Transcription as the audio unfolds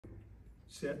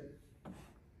Sit.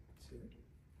 Sit.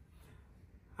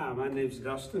 Hi, my name's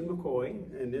Dustin McCoy,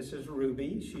 and this is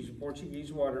Ruby. She's a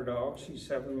Portuguese water dog. She's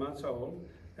 7 months old,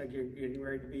 getting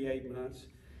ready to be 8 months.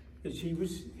 And she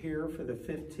was here for the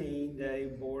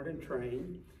 15-day board and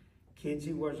train.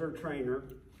 Kenzie was her trainer.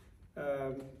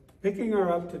 Picking her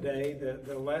up today,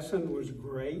 the lesson was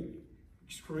great,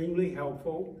 extremely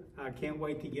helpful. I can't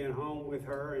wait to get home with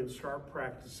her and start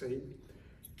practicing.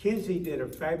 Kenzie did a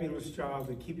fabulous job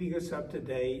of keeping us up to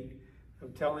date,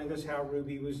 of telling us how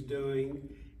Ruby was doing,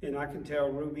 and I can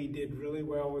tell Ruby did really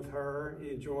well with her,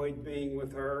 enjoyed being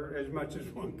with her as much as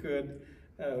one could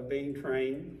being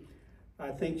trained. I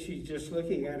think she's just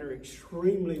looking at her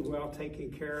extremely well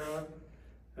taken care of.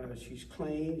 She's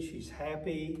clean, she's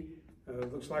happy,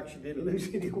 looks like she didn't lose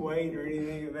any weight or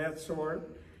anything of that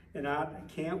sort. And I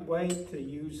can't wait to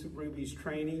use Ruby's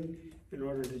training in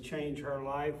order to change her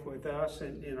life with us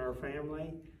and in our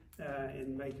family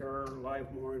and make her life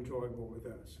more enjoyable with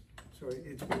us. So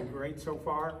it's been great so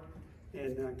far,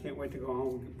 and I can't wait to go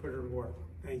home and put her to work.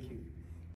 Thank you.